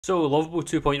So Lovable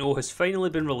 2.0 has finally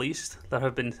been released. There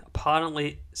have been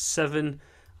apparently 7,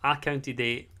 I counted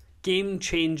 8,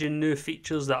 game-changing new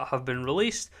features that have been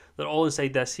released. They're all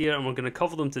inside this here, and we're going to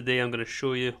cover them today. I'm going to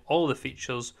show you all the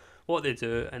features, what they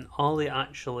do, and are they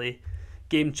actually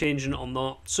game-changing or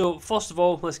not. So first of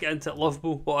all, let's get into it.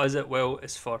 Lovable, what is it? Well,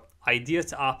 it's for idea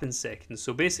to app in seconds.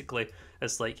 So basically,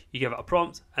 it's like you give it a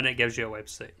prompt and it gives you a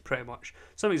website, pretty much.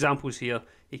 Some examples here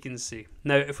you can see.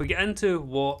 Now, if we get into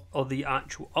what are the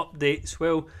actual updates,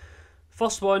 well,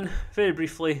 first one, very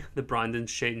briefly, the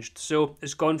branding's changed. So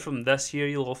it's gone from this here,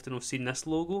 you'll often have seen this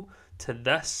logo, to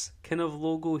this kind of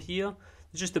logo here.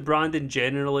 It's just the branding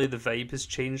generally, the vibe has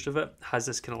changed of it. It has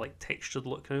this kind of like textured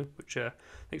look now, which I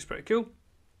think is pretty cool.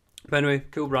 But anyway,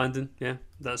 cool branding, yeah,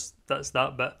 that's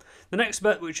that bit. The next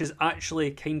bit, which is actually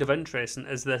kind of interesting,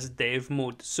 is this dev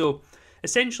mode. So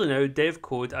essentially now, dev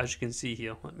code, as you can see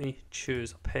here, let me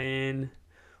choose a pen.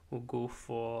 We'll go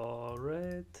for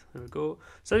red, there we go.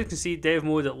 So as you can see, dev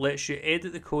mode, it lets you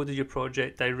edit the code of your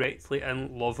project directly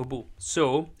in Lovable.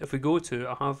 So if we go to,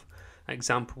 I have an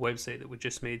example website that we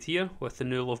just made here with the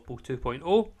new Lovable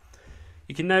 2.0.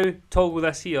 You can now toggle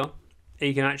this here, and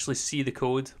you can actually see the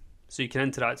code. So you can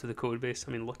interact with the code base.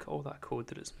 I mean, look at all that code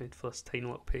that it's made for this tiny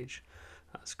little page.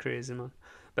 That's crazy, man.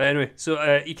 But anyway,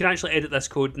 so you can actually edit this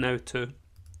code now too,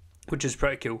 which is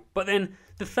pretty cool. But then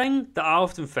the thing that I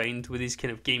often find with these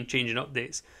kind of game-changing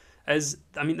updates is,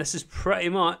 I mean, this is pretty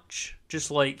much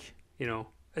just like, you know,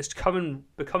 it's becoming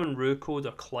raw code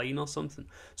or Klein or something.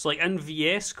 So like in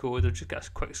VS Code, I've just got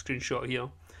a quick screenshot here.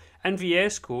 In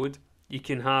VS Code, you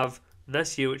can have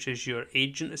this here, which is your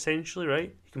agent essentially,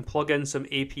 right? You can plug in some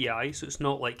API, so it's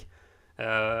not like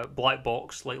black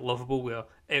box like Lovable, where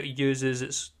it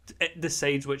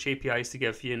decides which APIs to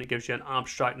give you, and it gives you an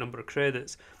abstract number of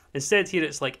credits. Instead here,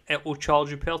 it's like it will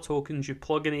charge you per tokens. You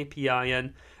plug an API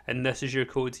in, and this is your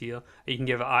code here. And you can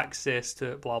give it access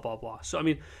to it, blah blah blah. So I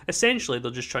mean, essentially,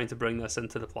 they're just trying to bring this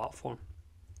into the platform.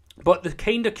 But the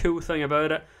kind of cool thing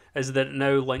about it is that it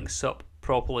now links up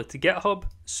properly to GitHub.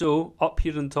 So up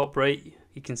here in the top right,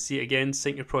 you can see it again,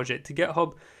 sync your project to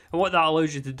GitHub. And what that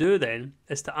allows you to do then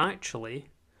is to actually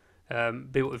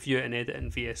be able to view it and edit in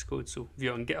VS Code. So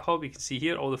view it on GitHub, you can see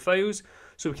here all the files.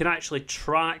 So we can actually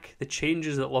track the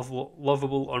changes that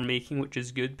Lovable are making, which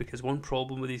is good, because one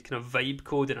problem with these kind of vibe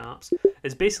coding apps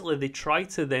is basically they try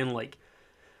to make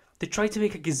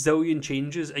a gazillion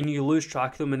changes and you lose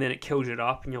track of them, and then it kills your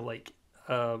app and you're like,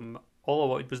 all I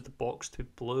wanted was the box to be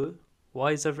blue.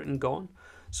 Why is everything gone?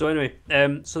 So anyway,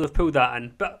 so they've pulled that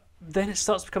in. But then it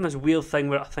starts to become this weird thing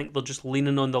where I think they're just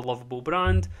leaning on the Lovable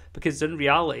brand, because in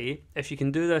reality, if you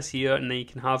can do this here and then you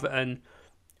can have it in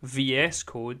VS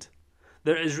Code,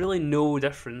 there is really no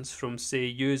difference from, say,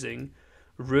 using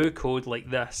raw code like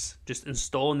this, just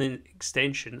installing an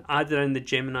extension, adding in the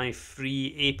Gemini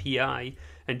free API,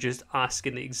 and just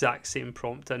asking the exact same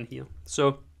prompt in here.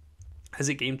 So, is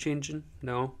it game changing?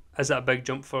 No. Is that a big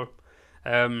jump for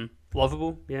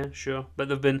Lovable? Yeah, sure. But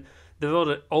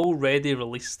they've already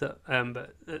released it,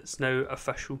 but it's now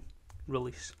official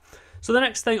release. So the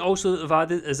next thing also that they've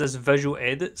added is this visual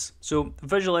edits. So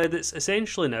visual edits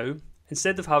essentially now,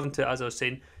 instead of having to, as I was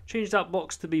saying, change that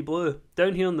box to be blue,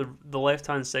 down here on the left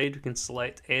hand side we can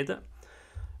select edit.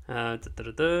 Let's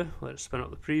spin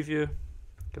up the preview.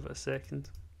 Give it a second.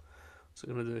 What's it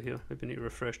going to do here? Maybe need to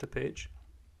refresh the page.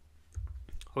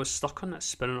 I was stuck on that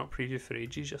spinning up preview for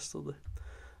ages yesterday.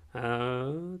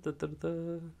 There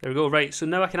we go. Right, so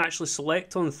now I can actually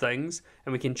select on things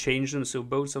and we can change them. So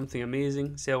build something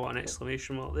amazing. Say I want an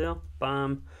exclamation mark there.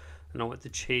 Bam. And I want to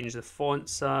change the font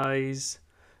size.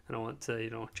 And I want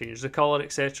to, change the color,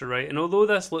 etc. Right. And although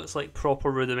this looks like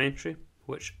proper rudimentary,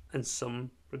 which in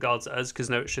some regards it is, because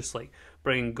now it's just like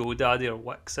bringing GoDaddy or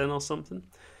Wix in or something.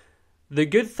 The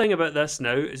good thing about this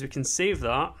now is we can save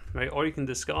that, right, or you can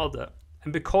discard it.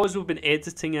 And because we've been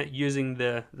editing it using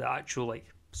the actual like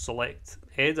select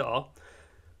editor,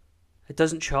 it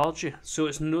doesn't charge you. So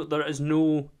there is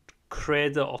no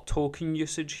credit or token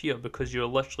usage here, because you're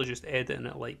literally just editing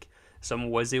it like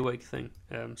some WYSIWYG thing.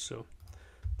 So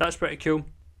that's pretty cool.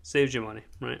 Saves you money,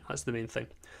 right? That's the main thing.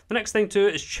 The next thing too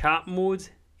is chat mode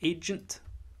agent.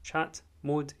 Chat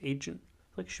mode agent.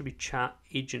 I think it should be chat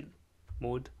agent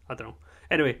mode. I don't know.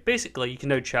 Anyway, basically you can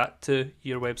now chat to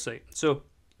your website. So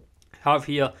have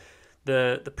here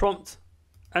the prompt.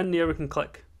 In there we can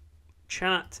click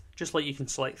chat, just like you can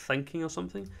select thinking or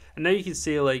something. And now you can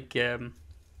say like,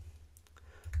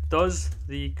 does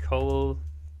the color,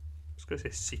 I was going to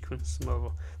say sequence, whatever.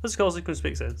 Does the color sequence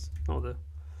make sense? I'll do.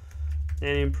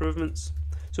 Any improvements?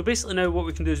 So basically now what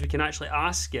we can do is we can actually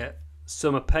ask it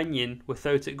some opinion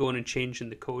without it going and changing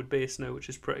the code base now, which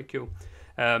is pretty cool.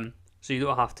 So you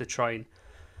don't have to try and,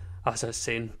 as I was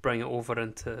saying, bring it over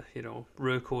into, you know,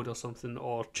 Code or something,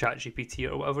 or ChatGPT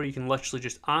or whatever. You can literally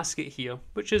just ask it here,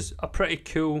 which is a pretty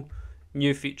cool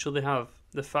new feature they have.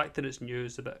 The fact that it's new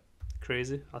is a bit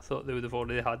crazy. I thought they would have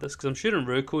already had this, because I'm sure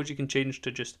in Code you can change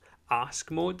to just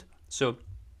ask mode. So,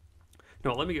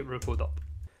 no, let me get Code up.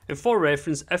 And for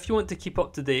reference, if you want to keep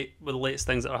up to date with the latest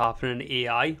things that are happening in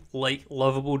AI, like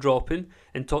Lovable dropping,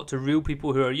 and talk to real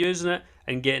people who are using it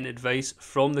and getting advice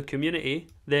from the community,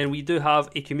 then we do have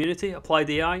a community, Applied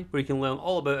AI, where you can learn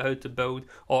all about how to build,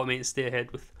 automate, and stay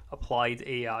ahead with Applied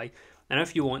AI. And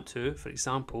if you want to, for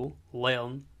example,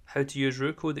 learn how to use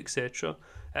Code, etc.,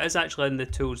 it is actually in the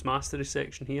Tools Mastery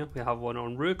section here. We have one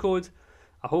on Code,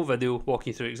 a whole video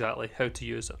walking you through exactly how to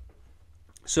use it.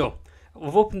 So,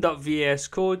 we've opened up VS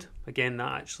Code. Again,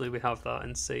 we have that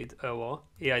inside our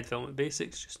AI Development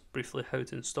Basics, just briefly how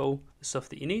to install the stuff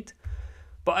that you need.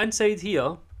 But inside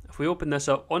here, if we open this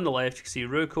up on the left, you can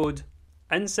see Code.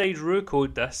 Inside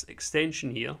Code, this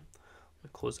extension here,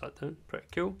 I'll close that down, pretty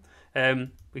cool.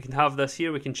 We can have this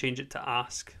here, we can change it to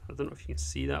ask. I don't know if you can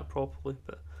see that properly,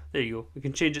 but there you go. We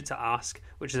can change it to ask,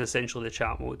 which is essentially the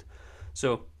chat mode.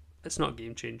 So it's not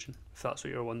game changing, if that's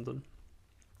what you're wondering.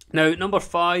 Now, number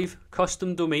 5,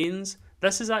 custom domains.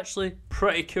 This is actually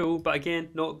pretty cool, but again,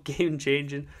 not game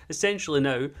changing. Essentially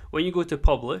now, when you go to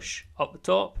publish up the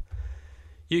top,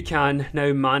 you can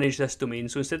now manage this domain.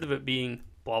 So instead of it being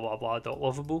blah blah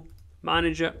blah.lovable,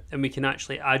 manage it, and we can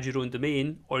actually add your own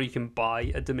domain, or you can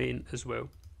buy a domain as well.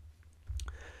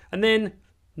 And then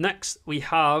next we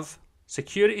have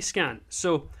security scan.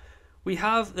 So we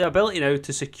have the ability now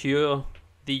to secure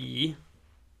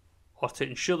or to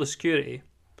ensure the security.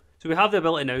 So we have the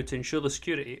ability now to ensure the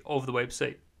security of the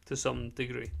website to some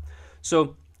degree.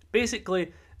 So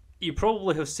basically, you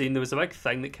probably have seen there was a big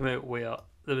thing that came out where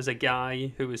there was a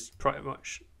guy who was pretty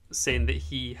much saying that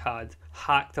he had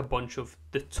hacked a bunch of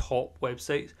the top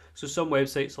websites. So some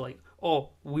websites are like,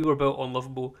 oh, we were built on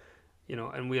Lovable, you know,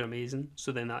 and we're amazing.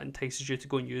 So then that entices you to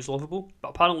go and use Lovable. But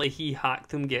apparently he hacked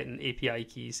them, getting API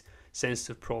keys,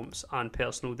 sensitive prompts, and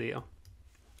personal data.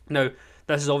 Now,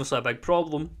 this is obviously a big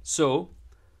problem. So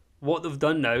what they've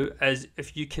done now is,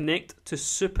 if you connect to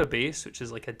Supabase, which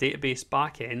is like a database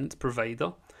backend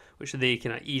provider, which they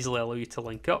can easily allow you to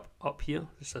link up here,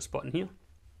 just this button here.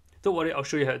 Don't worry, I'll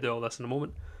show you how to do all this in a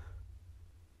moment.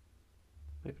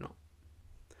 Maybe not.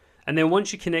 And then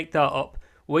once you connect that up,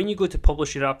 when you go to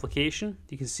publish your application,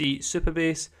 you can see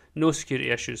Supabase, no security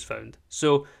issues found.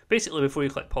 So basically, before you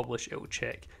click publish, it will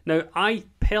check. Now, I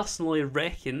personally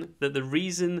reckon that the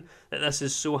reason that this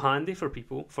is so handy for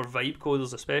people, for vibe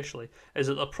coders especially, is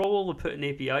that they're probably putting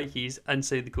API keys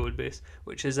inside the code base,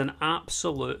 which is an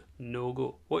absolute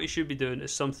no-go. What you should be doing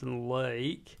is something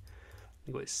like,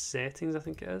 you go to settings, I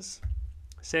think it is.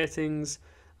 Settings,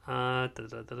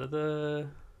 is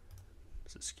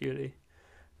it security?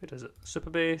 Where is it?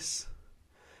 Supabase.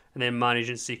 And then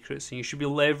managing secrets. And you should be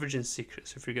leveraging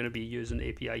secrets if you're going to be using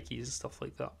API keys and stuff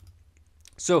like that.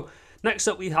 So next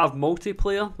up we have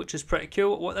multiplayer, which is pretty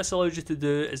cool. What this allows you to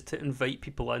do is to invite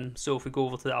people in. So if we go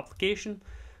over to the application,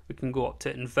 we can go up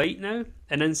to invite now.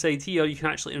 And inside here, you can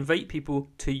actually invite people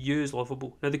to use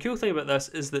Lovable. Now the cool thing about this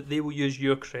is that they will use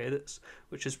your credits,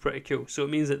 which is pretty cool. So it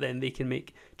means that then they can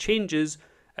make changes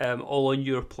all on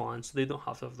your plan. So they don't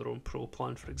have to have their own pro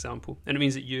plan, for example. And it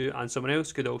means that you and someone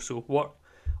else could also work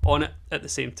on it at the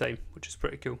same time, which is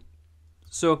pretty cool.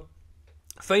 So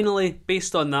finally,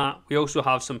 based on that, we also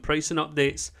have some pricing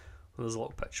updates. Well, there's a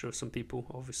little picture of some people,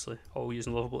 obviously, all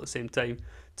using Lovable at the same time,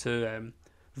 to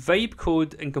vibe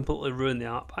code and completely ruin the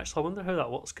app. Actually, I wonder how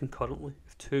that works concurrently,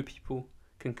 if 2 people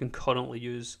can concurrently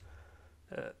use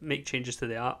make changes to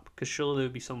the app, because surely there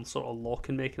would be some sort of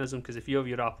locking mechanism, because if you have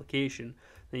your application,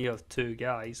 then you have 2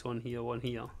 guys, one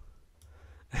here,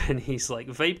 and he's like,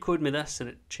 vibe code me this, and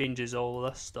it changes all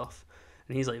of this stuff,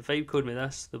 and he's like, vibe code me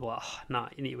this, they'll be like, oh, nah,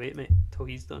 you need to wait, mate, till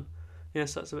he's done.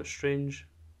 Yes, that's a bit strange.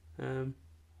 Don't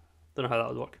know how that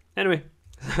would work. Anyway,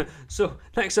 so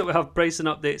next up we have pricing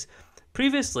updates.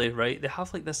 Previously, right, they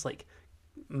have like this like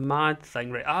mad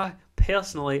thing, right?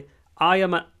 I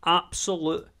am an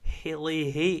absolute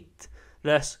hate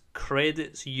this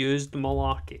credits used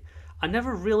malarkey. I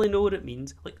never really know what it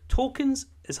means. Like, tokens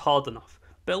is hard enough,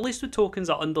 but at least with tokens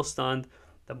I understand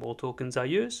the more tokens I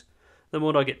use, the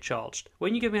more I get charged.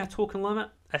 When you give me a token limit,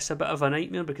 it's a bit of a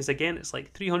nightmare, because again, it's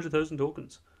like 300,000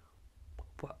 tokens.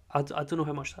 But I don't know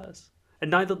how much that is.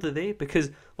 And neither do they,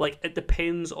 because like it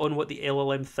depends on what the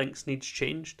LLM thinks needs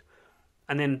changed,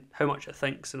 and then how much it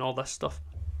thinks and all this stuff.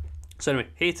 So anyway,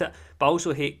 hate it, but I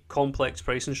also hate complex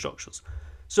pricing structures.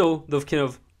 So they've kind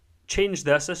of changed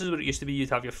this. This is what it used to be. You'd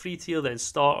have your free tier, then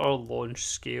starter, launch,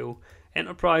 scale,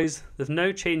 enterprise. They've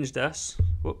now changed this,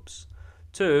 whoops,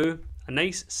 to a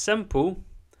nice simple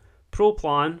pro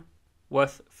plan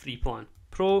with free plan.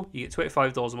 Pro, you get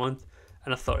 $25 a month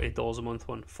and a $30 a month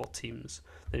one for teams.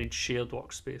 They need shared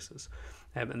workspaces.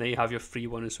 And then you have your free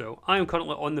one as well. I am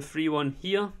currently on the free one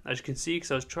here, as you can see,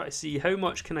 because I was trying to see how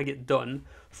much can I get done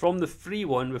from the free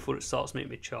one before it starts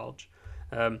making me charge.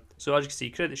 So as you can see,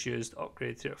 credits used,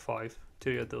 upgrade 3 out of 5,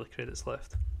 2 your daily credits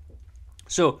left.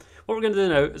 So what we're going to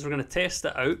do now is we're going to test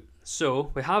it out.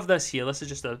 So we have this here. This is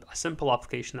just a simple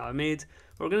application that I made.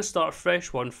 We're going to start a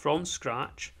fresh one from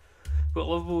scratch. We've got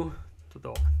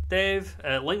Lovable.dev.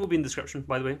 Link will be in the description,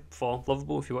 by the way, for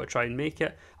Lovable if you want to try and make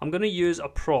it. I'm going to use a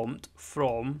prompt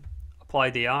from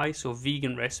Applied AI, so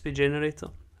vegan recipe generator.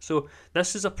 So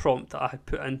this is a prompt that I had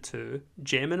put into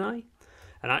Gemini,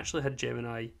 and I actually had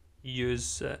Gemini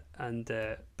use it and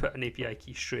put an API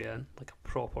key straight in, like a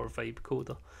proper vibe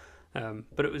coder.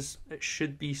 But it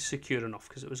should be secure enough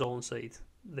because it was all inside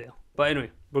there. But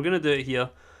anyway, we're going to do it here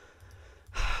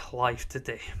live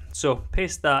today. So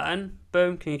paste that in,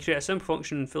 boom, can you create a simple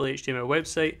function in full HTML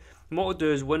website? And what we'll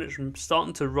do is when it's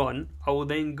starting to run, I will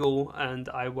then go and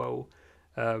I will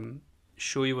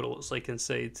show you what it looks like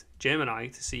inside Gemini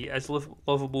to see is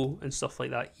Lovable and stuff like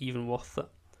that even worth it.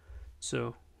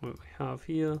 So what we have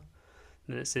here,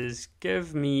 and it says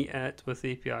give me it with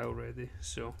API already.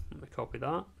 So let me copy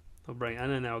that, I'll bring it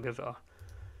in and I'll give it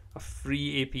a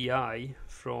free API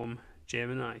from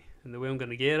Gemini. And the way I'm going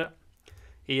to get it,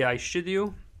 AI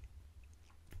Studio.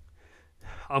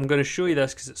 I'm going to show you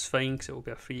this because it's fine, because it will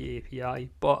be a free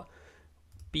API, but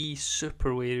be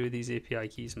super wary with these API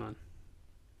keys, man.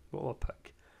 What will I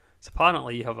pick? So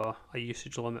apparently you have a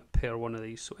usage limit per one of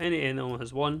these. So any only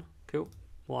has one. Cool.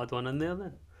 We'll add one in there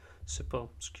then. Super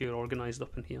secure, organised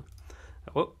up in here.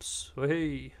 Whoops.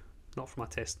 Hey. Not for my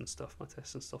testing stuff. My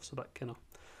testing stuff's a bit kind of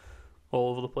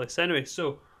all over the place. Anyway,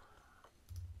 so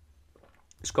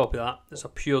let's copy that. It's a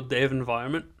pure dev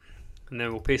environment. And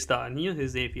then we'll paste that in here.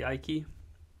 Here's the API key.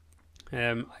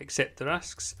 I accept the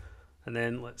risks. And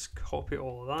then let's copy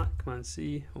all of that. Command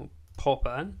C. We'll pop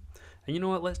it in. And you know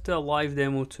what? Let's do a live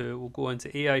demo too. We'll go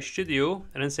into AI Studio.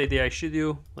 And inside AI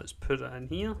Studio, let's put it in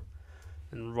here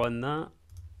and run that.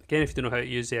 Again, if you don't know how to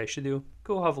use AI Studio,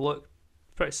 go have a look.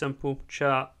 Pretty simple.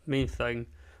 Chat, main thing,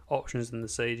 options on the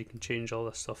side. You can change all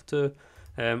this stuff too.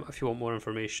 If you want more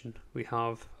information, we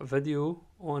have a video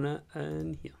on it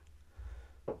in here.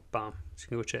 Bam. So you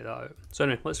can go check that out. So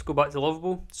anyway, let's go back to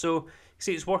Lovable. So you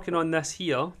see it's working on this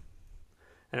here,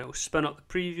 and it will spin up the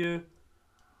preview.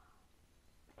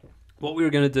 What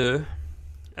we're going to do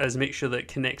is make sure that it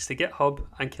connects to GitHub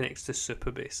and connects to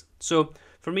Supabase. So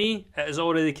for me, it is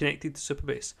already connected to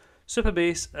Supabase.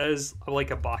 Supabase is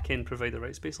like a backend provider, right?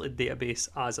 It's basically a database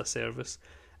as a service.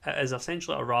 It is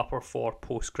essentially a wrapper for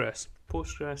Postgres.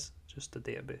 Postgres, just a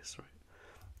database, right?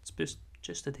 It's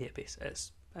just a database.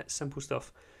 It's simple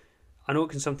stuff. I know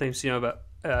it can sometimes seem a bit,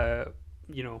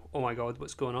 oh my god,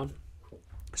 what's going on?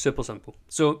 Super simple.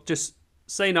 So just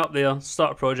sign up there,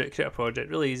 start a project, create a project,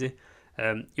 really easy.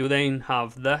 You'll then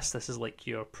have this. This is like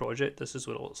your project. This is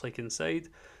what it looks like inside.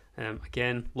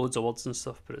 Again, loads of words and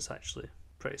stuff, but it's actually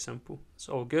pretty simple. It's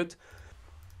all good.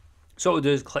 So what we'll do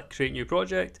is click create new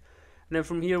project, and then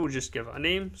from here we'll just give it a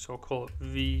name. So I'll call it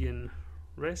vegan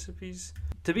recipes.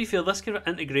 To be fair, this kind of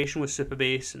integration with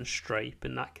Supabase and Stripe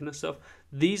and that kind of stuff,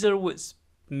 these are what's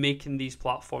making these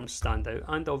platforms stand out,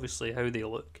 and obviously how they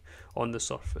look on the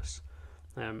surface.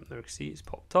 There we can see it's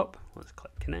popped up. Let's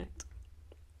click connect,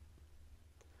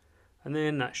 and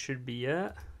then that should be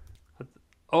it.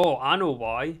 Oh, I know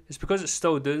why. It's because it's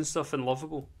still doing stuff in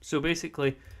Lovable. So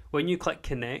basically, when you click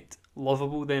connect,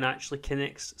 Lovable then actually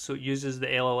connects. So it uses the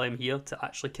LLM here to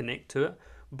actually connect to it.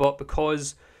 But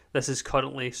because this is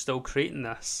currently still creating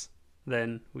this,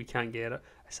 then we can't get it.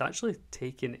 It's actually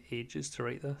taking ages to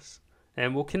write this.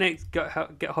 And we'll connect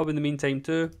GitHub in the meantime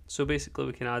too. So basically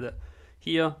we can add it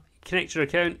here. Connect your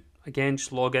account. Again,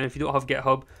 just log in. If you don't have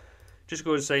GitHub, just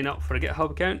go and sign up for a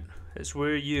GitHub account. It's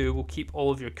where you will keep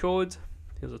all of your code.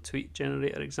 Here's a tweet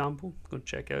generator example. Go and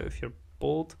check out if you're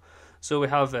bored. So we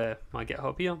have my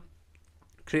GitHub here.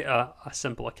 Create a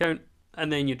simple account,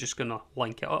 and then you're just going to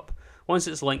link it up. Once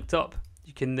it's linked up,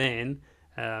 you can then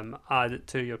add it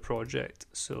to your project.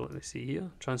 So let me see here.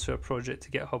 Transfer project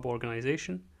to GitHub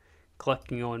organization.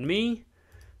 Clicking on me,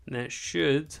 and then it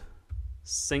should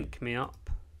sync me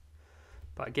up.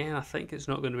 But again, I think it's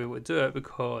not going to be able to do it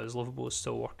because Lovable is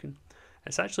still working.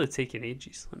 It's actually taking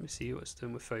ages. Let me see what it's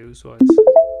doing with files wise.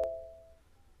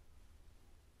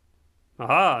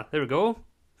 Aha, there we go.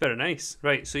 Very nice.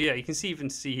 Right, so yeah, you can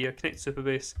even see here, connect to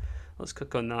Supabase. Let's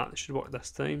click on that. It should work this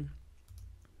time.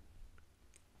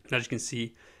 As you can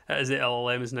see, it is the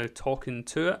LLM is now talking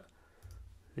to it.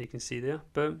 You can see there,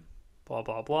 boom, blah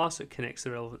blah blah. So it connects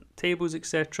the relevant tables,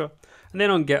 etc. And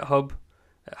then on GitHub,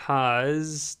 it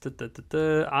has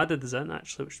added this in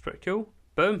actually, which is pretty cool.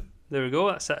 Boom, there we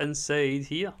go. That's it inside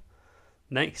here.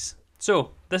 Nice.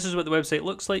 So this is what the website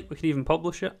looks like. We can even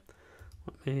publish it.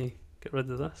 Let me get rid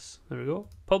of this. There we go.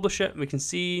 Publish it. We can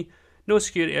see no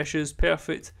security issues.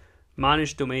 Perfect.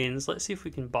 Manage domains. Let's see if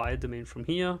we can buy a domain from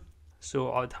here. So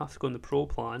I would have to go in the pro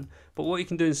plan. But what you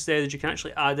can do instead is you can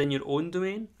actually add in your own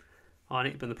domain. Oh, I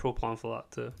need to be in the pro plan for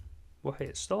that too. Well, hey,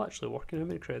 it's still actually working. How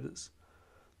many credits?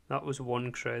 That was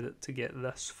 1 credit to get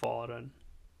this far in.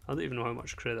 I don't even know how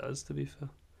much credit is, to be fair.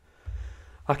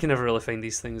 I can never really find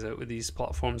these things out with these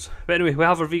platforms. But anyway, we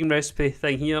have our vegan recipe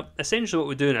thing here. Essentially what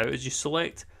we do now is you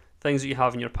select things that you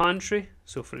have in your pantry.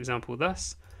 So for example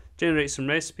this, generate some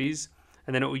recipes,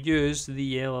 and then it will use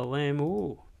the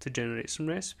LLM to generate some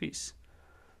recipes.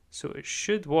 So it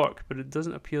should work, but it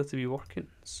doesn't appear to be working.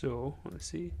 So let's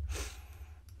see.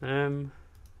 Why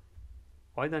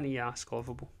didn't he ask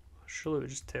Lovable? Surely it would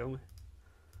just tell me.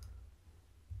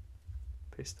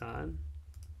 Paste that in.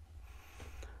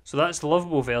 So that's the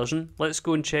Lovable version. Let's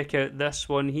go and check out this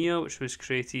one here, which was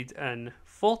created in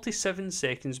 47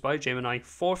 seconds by Gemini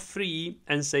for free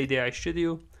inside AI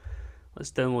Studio.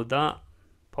 Let's download that,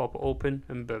 pop it open,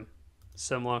 and boom.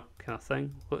 Similar kind of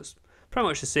thing. Looks pretty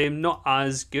much the same, not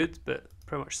as good, but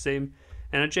pretty much the same.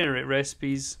 And I generate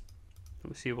recipes.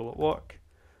 Let me see, will it work?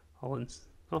 Oh,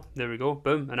 there we go,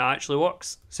 boom, and it actually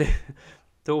works. See,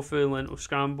 tofu, lentil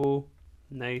scramble,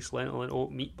 nice lentil and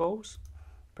oat meatballs.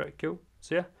 Pretty cool.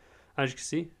 So yeah, as you can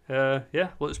see, yeah,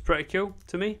 looks pretty cool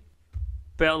to me.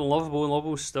 Better than Lovable, and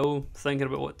Lovable's still thinking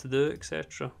about what to do,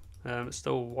 etc. It's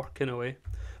still working away.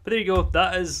 But there you go,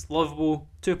 that is Lovable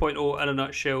 2.0 in a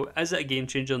nutshell. Is it a game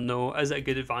changer? No. Is it a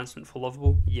good advancement for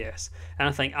Lovable? Yes. And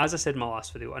I think, as I said in my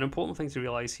last video, an important thing to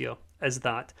realise here is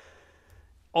that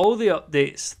all the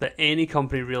updates that any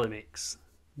company really makes,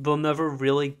 they're never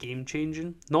really game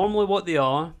changing. Normally what they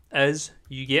are is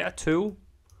you get a tool,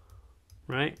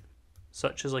 right,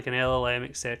 such as like an LLM,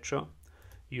 etc.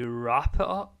 You wrap it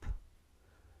up,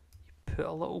 you put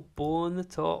a little bow on the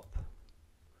top,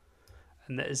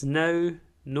 and it is now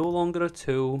no longer a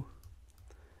tool,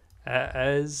 it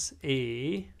is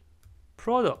a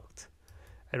product.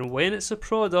 And when it's a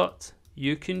product,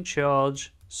 you can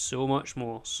charge so much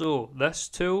more. So this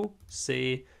tool,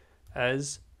 say,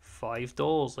 is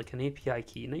 $5, like an API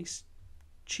key, nice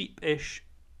cheap-ish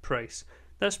price.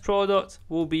 This product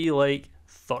will be like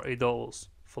 $30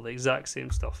 for the exact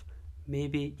same stuff,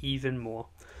 maybe even more.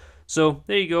 So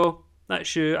there you go.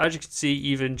 That's you. As you can see,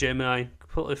 even Gemini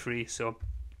completely free. So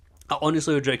I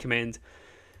honestly would recommend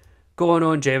going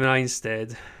on Gemini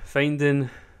instead. Finding,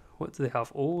 what do they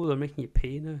have? Oh, they're making you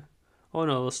pay now. Oh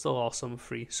no, there still are some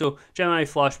free. So Gemini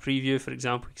Flash Preview, for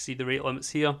example, you can see the rate limits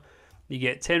here. You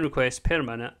get 10 requests per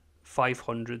minute,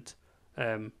 500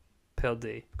 per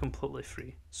day, completely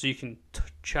free. So you can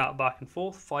chat back and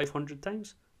forth 500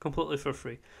 times, completely for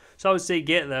free. So I would say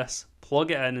get this,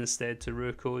 plug it in instead to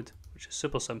RuCode, which is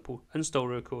super simple. Install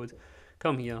RuCode,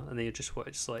 come here, and then you just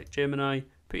want to select Gemini,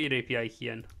 put your API key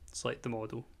in, select the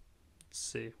model,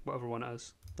 say whatever one it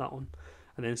is, that one,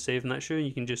 and then save and that's you.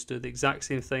 You can just do the exact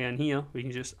same thing in here. We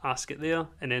can just ask it there,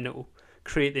 and then it will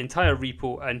create the entire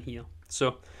repo in here.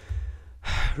 So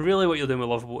really what you're doing with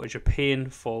Lovable is you're paying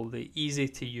for the easy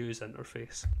to use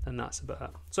interface, and that's about it.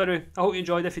 So anyway, I hope you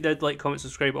enjoyed. If you did, like, comment,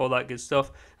 subscribe, all that good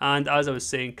stuff. And as I was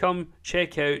saying, come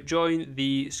check out, join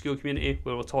the school community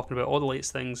where we're talking about all the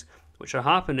latest things which are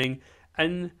happening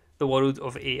in the world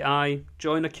of AI.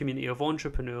 Join a community of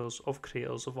entrepreneurs, of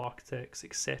creators, of architects,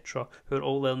 etc., who are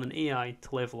all learning AI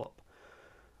to level up.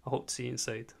 I hope to see you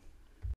inside.